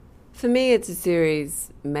For me, it's a series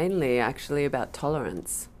mainly actually about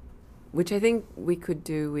tolerance, which I think we could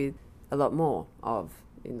do with a lot more of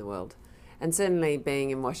in the world. And certainly being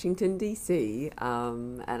in Washington, D.C.,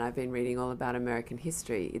 and I've been reading all about American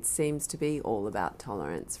history, it seems to be all about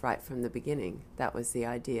tolerance right from the beginning. That was the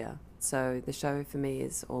idea. So the show for me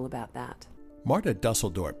is all about that. Marta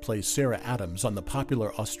Dusseldorp plays Sarah Adams on the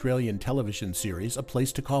popular Australian television series A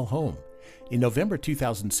Place to Call Home. In November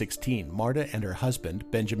 2016, Marta and her husband,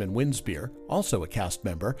 Benjamin Winspear, also a cast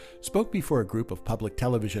member, spoke before a group of public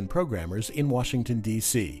television programmers in Washington,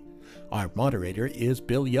 D.C. Our moderator is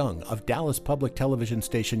Bill Young of Dallas public television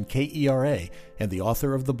station KERA and the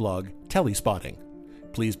author of the blog Telespotting.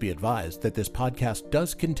 Please be advised that this podcast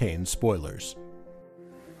does contain spoilers.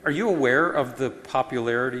 Are you aware of the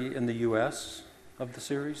popularity in the U.S. of the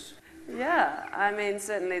series? Yeah, I mean,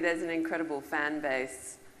 certainly there's an incredible fan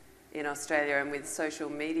base in Australia, and with social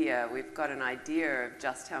media, we've got an idea of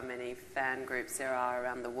just how many fan groups there are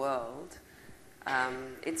around the world.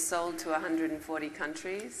 It's sold to 140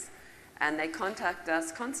 countries, and they contact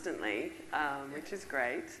us constantly, which is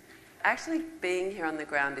great. Actually, being here on the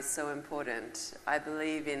ground is so important. I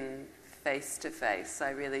believe in face-to-face.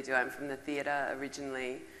 I really do. I'm from the theatre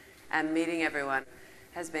originally, and meeting everyone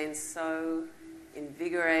has been so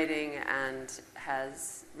invigorating and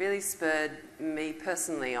has really spurred me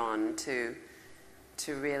personally on to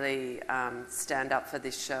really stand up for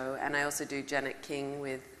this show. And I also do Janet King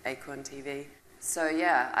with Acorn TV. So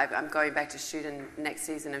yeah, I'm going back to shoot a next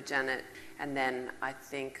season of Janet, and then I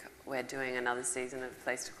think we're doing another season of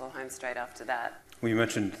Place to Call Home straight after that. Well, you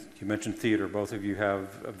mentioned theater. Both of you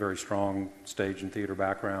have a very strong stage and theater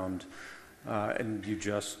background, and you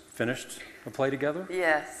just finished a play together?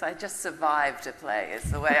 Yes, I just survived a play,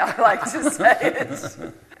 is the way I like to say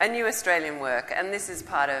it. A new Australian work, and this is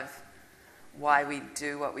part of why we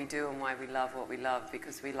do what we do and why we love what we love,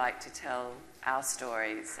 because we like to tell our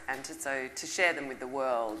stories, and to share them with the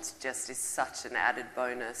world just is such an added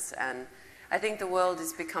bonus. And I think the world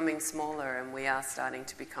is becoming smaller, and we are starting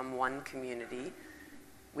to become one community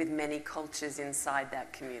with many cultures inside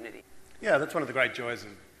that community. Yeah, that's one of the great joys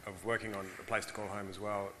of working on A Place to Call Home as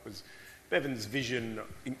well. It was Bevan's vision,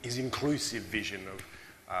 his inclusive vision of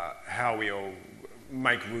how we all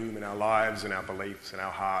make room in our lives and our beliefs and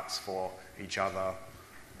our hearts for each other,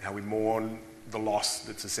 how we mourn the loss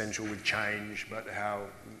that's essential with change, but how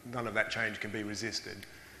none of that change can be resisted.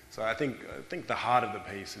 So I think the heart of the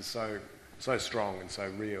piece is so strong and so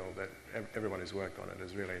real that everyone who's worked on it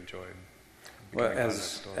has really enjoyed. Well,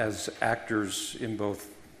 as actors in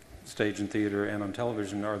both stage and theater and on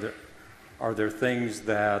television, are there things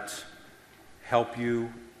that help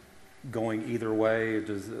you going either way?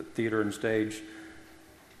 Does the theater and stage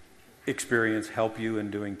experience help you in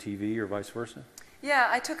doing TV or vice versa? Yeah,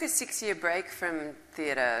 I took a 6-year break from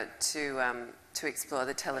theatre to explore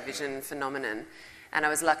the television phenomenon, and I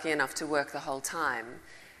was lucky enough to work the whole time.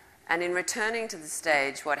 And in returning to the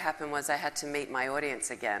stage, what happened was I had to meet my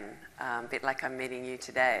audience again, a bit like I'm meeting you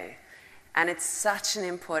today. And it's such an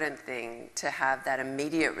important thing to have that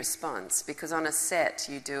immediate response, because on a set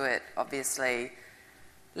you do it, obviously,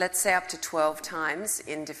 let's say up to 12 times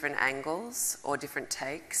in different angles or different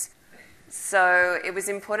takes. So it was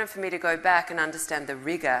important for me to go back and understand the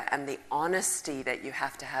rigour and the honesty that you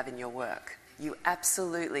have to have in your work. You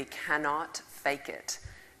absolutely cannot fake it.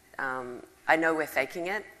 I know we're faking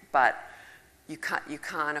it, but you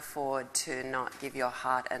can't afford to not give your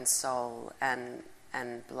heart and soul and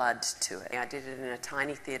blood to it. I did it in a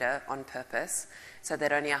tiny theatre on purpose so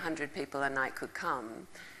that only 100 people a night could come.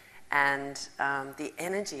 And the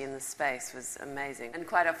energy in the space was amazing. And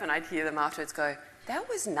quite often I'd hear them afterwards go, "That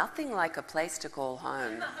was nothing like A Place to Call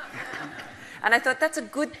Home." And I thought that's a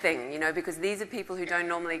good thing, because these are people who don't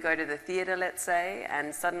normally go to the theatre, let's say,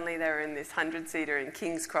 and suddenly they're in this 100-seater in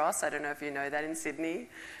King's Cross. I don't know if you know that in Sydney,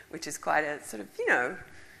 which is quite a sort of,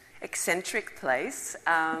 eccentric place.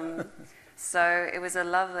 So it was a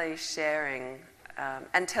lovely sharing,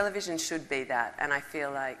 and television should be that. And I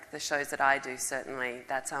feel like the shows that I do, certainly,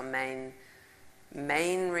 that's our main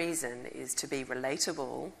reason, is to be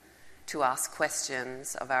relatable, to ask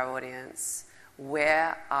questions of our audience.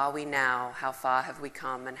 Where are we now? How far have we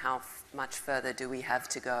come? And how much further do we have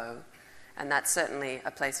to go? And that's certainly A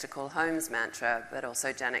Place to Call Home's mantra, but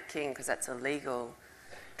also Janet King, because that's a legal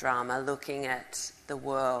drama looking at the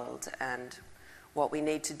world and what we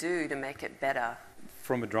need to do to make it better.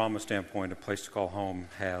 From a drama standpoint, A Place to Call Home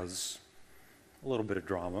has a little bit of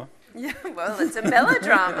drama. Yeah, well, it's a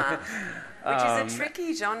melodrama, which is a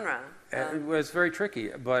tricky genre. It's very tricky,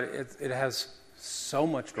 but it has so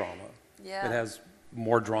much drama. Yeah. It has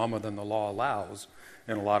more drama than the law allows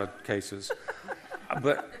in a lot of cases.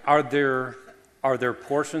 But are there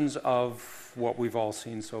portions of what we've all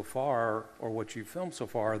seen so far, or what you've filmed so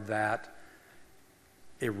far, that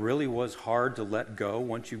it really was hard to let go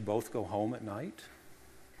once you both go home at night?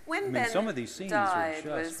 When Ben some of these scenes died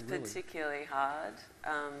are was just really... particularly hard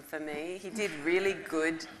for me. He did really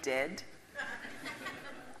good dead,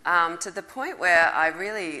 to the point where I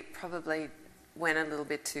really probably went a little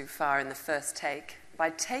bit too far in the first take. By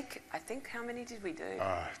take, I think, how many did we do?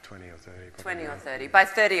 20 or 30. 20 or 30. By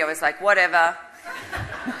 30, I was like, whatever.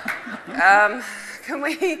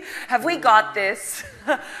 Have we got this?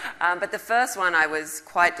 But the first one, I was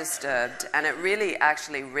quite disturbed, and it really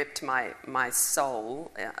actually ripped my soul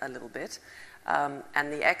a little bit.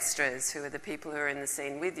 And the extras, who are the people who are in the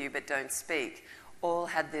scene with you but don't speak, all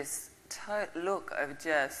had this look of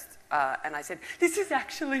just, and I said, this is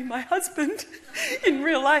actually my husband in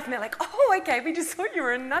real life. And they're like, oh, okay, we just thought you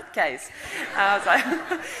were a nutcase. I was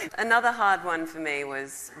like, another hard one for me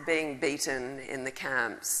was being beaten in the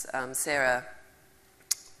camps. Sarah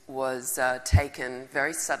was taken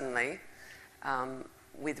very suddenly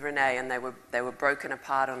with Renee, and they were broken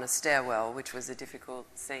apart on a stairwell, which was a difficult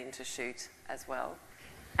scene to shoot as well.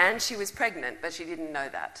 And she was pregnant, but she didn't know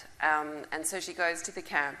that. And so she goes to the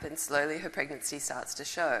camp, and slowly her pregnancy starts to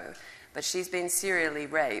show. But she's been serially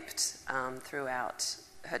raped throughout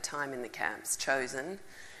her time in the camps, chosen.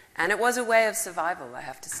 And it was a way of survival, I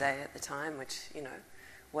have to say, at the time, which, you know,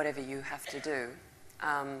 whatever you have to do.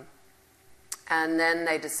 And then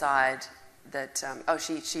they decide that,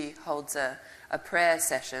 she holds a prayer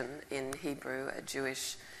session in Hebrew, a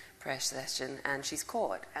Jewish prayer session, and she's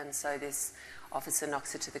caught. And so this officer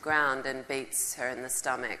knocks her to the ground and beats her in the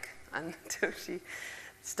stomach until she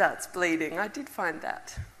starts bleeding. I did find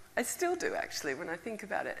that. I still do, actually, when I think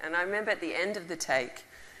about it. And I remember at the end of the take,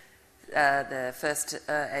 the first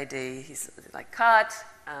AD, he's like, cut,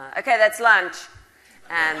 okay, that's lunch.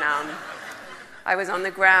 And I was on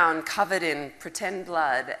the ground covered in pretend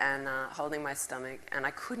blood and holding my stomach, and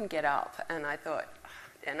I couldn't get up. And I thought,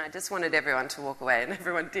 and I just wanted everyone to walk away, and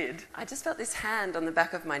everyone did. I just felt this hand on the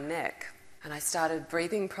back of my neck. And I started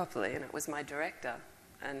breathing properly, and it was my director,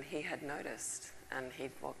 and he had noticed, and he'd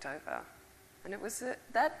walked over. And it was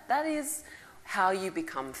that is how you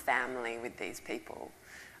become family with these people,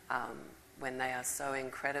 when they are so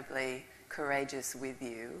incredibly courageous with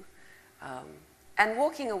you. And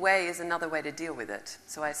walking away is another way to deal with it.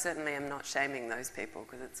 So I certainly am not shaming those people,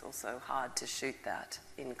 because it's also hard to shoot that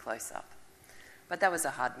in close-up. But that was a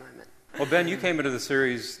hard moment. Well, Ben, you came into the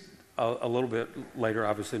series a little bit later,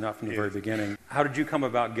 obviously not from the very beginning. How did you come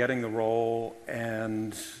about getting the role,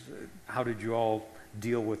 and how did you all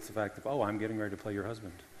deal with the fact that, oh, I'm getting ready to play your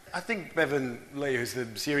husband? I think Bevan Lee, who's the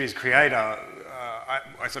series creator,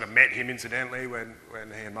 I sort of met him incidentally when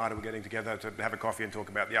he and Marta were getting together to have a coffee and talk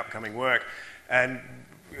about the upcoming work. And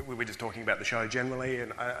we were just talking about the show generally,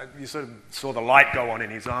 and you sort of saw the light go on in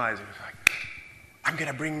his eyes. He was like, I'm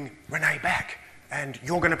going to bring Renee back, and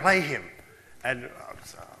you're going to play him. And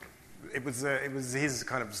it was his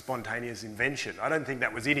kind of spontaneous invention. I don't think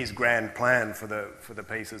that was in his grand plan for the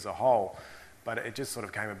piece as a whole, but it just sort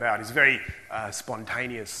of came about. He's a very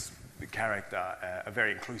spontaneous character, a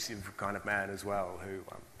very inclusive kind of man as well,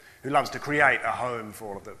 who loves to create a home for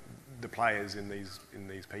all of the players in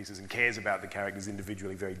these pieces and cares about the characters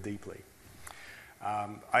individually very deeply.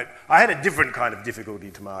 I had a different kind of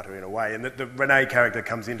difficulty to Marta in a way, and that the Renee character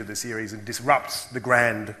comes into the series and disrupts the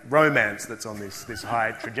grand romance that's on this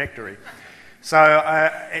high trajectory.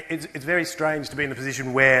 So it's very strange to be in the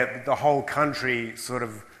position where the whole country sort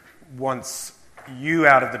of wants you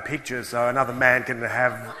out of the picture so another man can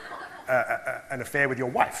have an affair with your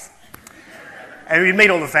wife. And we meet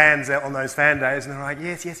all the fans on those fan days, and they're like,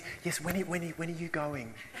 yes, when are you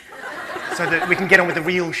going? So that we can get on with the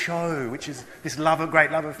real show, which is this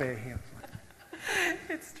great love affair here.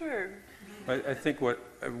 It's true. I think the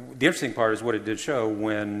interesting part is what it did show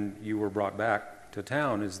when you were brought back to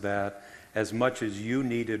town is that as much as you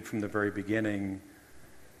needed from the very beginning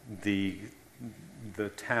the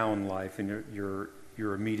town life and your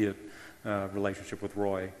immediate relationship with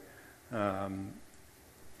Roy,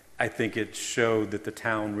 I think it showed that the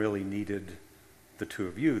town really needed the two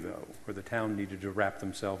of you, though, or the town needed to wrap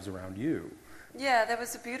themselves around you. Yeah, there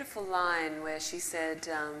was a beautiful line where she said,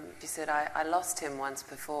 I lost him once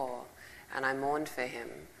before, and I mourned for him.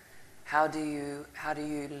 How do you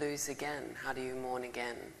lose again? How do you mourn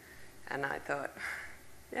again? And I thought,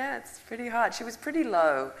 yeah, it's pretty hard. She was pretty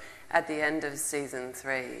low at the end of season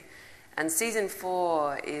 3. And season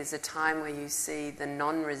 4 is a time where you see the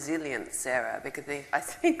non-resilient Sarah, because I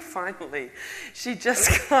think finally she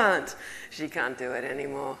just can't do it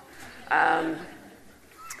anymore.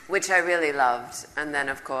 which I really loved. And then,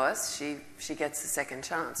 of course, she gets the second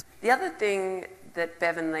chance. The other thing that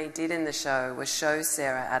Bevan Lee did in the show was show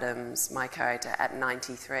Sarah Adams, my character, at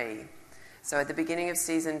 93. So at the beginning of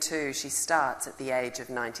season 2, she starts at the age of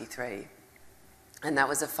 93. And that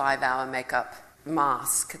was a 5-hour makeup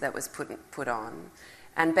mask that was put on.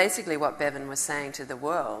 And basically what Bevan was saying to the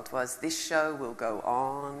world was, this show will go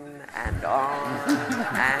on and on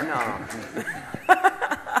and on.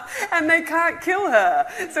 And they can't kill her.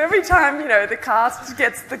 So every time, the cast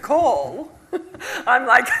gets the call, I'm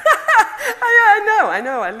like, I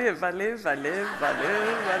know, I live.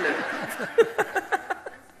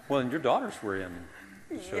 Well, and your daughters were in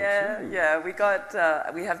the show too. Yeah.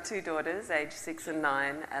 We have 2 daughters, aged 6 and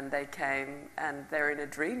 9, and they came, and they're in a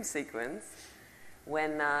dream sequence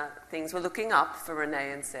when things were looking up for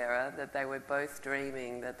Renee and Sarah, that they were both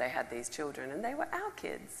dreaming that they had these children, and they were our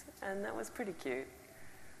kids, and that was pretty cute.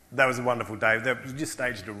 That was a wonderful day. They just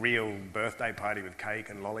staged a real birthday party with cake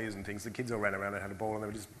and lollies and things. The kids all ran around and had a ball, and there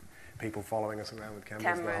were just people following us around with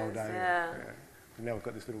cameras the whole day. Yeah. And now we've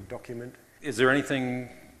got this little document. Is there anything,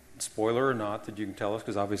 spoiler or not, that you can tell us?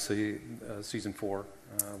 Because obviously season 4,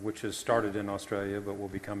 which has started in Australia but will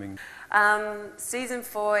be coming. Season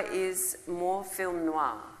 4 is more film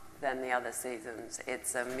noir than the other seasons.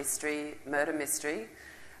 It's a murder mystery,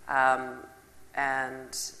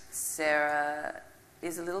 and Sarah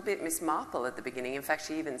is a little bit Miss Marple at the beginning. In fact,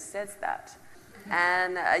 she even says that.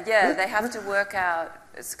 And they have to work out,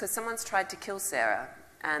 because someone's tried to kill Sarah,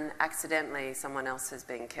 and accidentally someone else has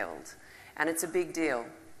been killed. And it's a big deal,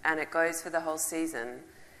 and it goes for the whole season.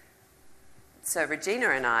 So Regina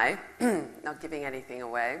and I, not giving anything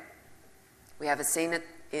away, we have a scene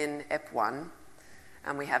in Ep 1,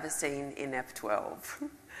 and we have a scene in Ep 12.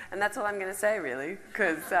 And that's all I'm going to say, really,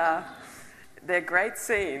 because they're great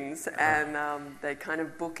scenes, and they kind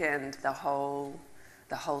of bookend the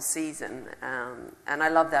whole season. And I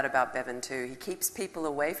love that about Bevan too. He keeps people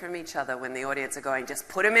away from each other when the audience are going, just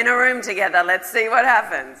put them in a room together, let's see what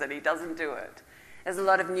happens. And he doesn't do it. There's a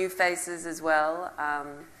lot of new faces as well.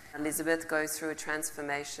 Elizabeth goes through a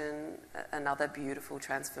transformation, another beautiful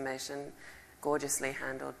transformation, gorgeously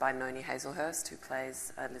handled by Noni Hazelhurst, who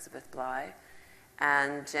plays Elizabeth Bligh.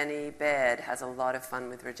 And Jenny Baird has a lot of fun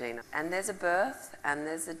with Regina. And there's a birth, and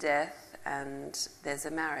there's a death, and there's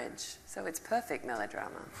a marriage. So it's perfect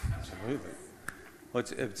melodrama. Absolutely. Well,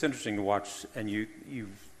 it's interesting to watch, and you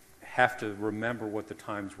have to remember what the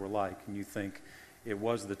times were like, and you think it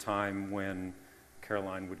was the time when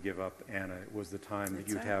Caroline would give up Anna. It was the time that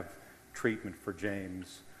you'd have treatment for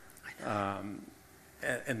James. And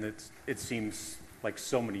it seems like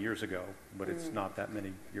so many years ago, but it's not that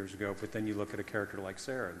many years ago. But then you look at a character like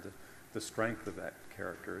Sarah, the strength of that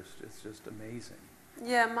character is just amazing.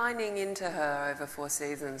 Yeah, mining into her over 4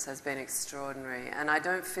 seasons has been extraordinary. And I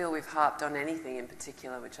don't feel we've harped on anything in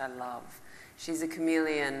particular, which I love. She's a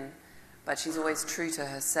chameleon, but she's always true to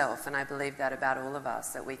herself. And I believe that about all of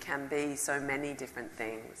us, that we can be so many different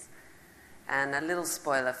things. And a little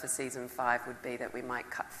spoiler for season 5 would be that we might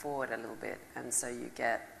cut forward a little bit. And so you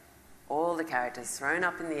get all the characters thrown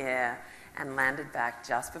up in the air and landed back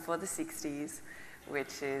just before the 60s,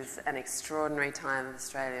 which is an extraordinary time of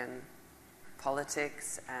Australian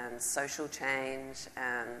politics and social change.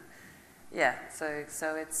 And yeah, so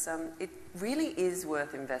it's it really is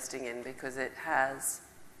worth investing in, because it has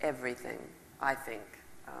everything, I think,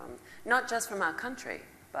 not just from our country,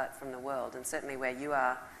 but from the world. And certainly where you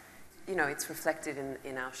are, it's reflected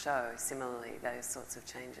in our show, similarly, those sorts of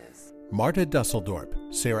changes. Marta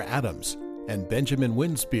Dusseldorp, Sarah Adams, and Benjamin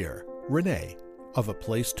Winspear, Renee, of A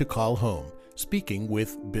Place to Call Home, speaking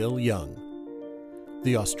with Bill Young.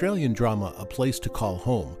 The Australian drama A Place to Call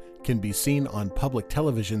Home can be seen on public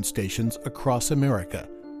television stations across America.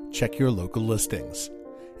 Check your local listings.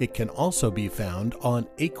 It can also be found on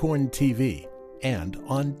Acorn TV and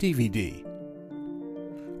on DVD.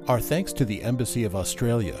 Our thanks to the Embassy of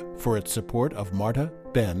Australia for its support of Marta,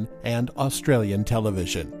 Ben, and Australian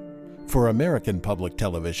television. For American Public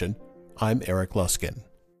Television, I'm Eric Luskin.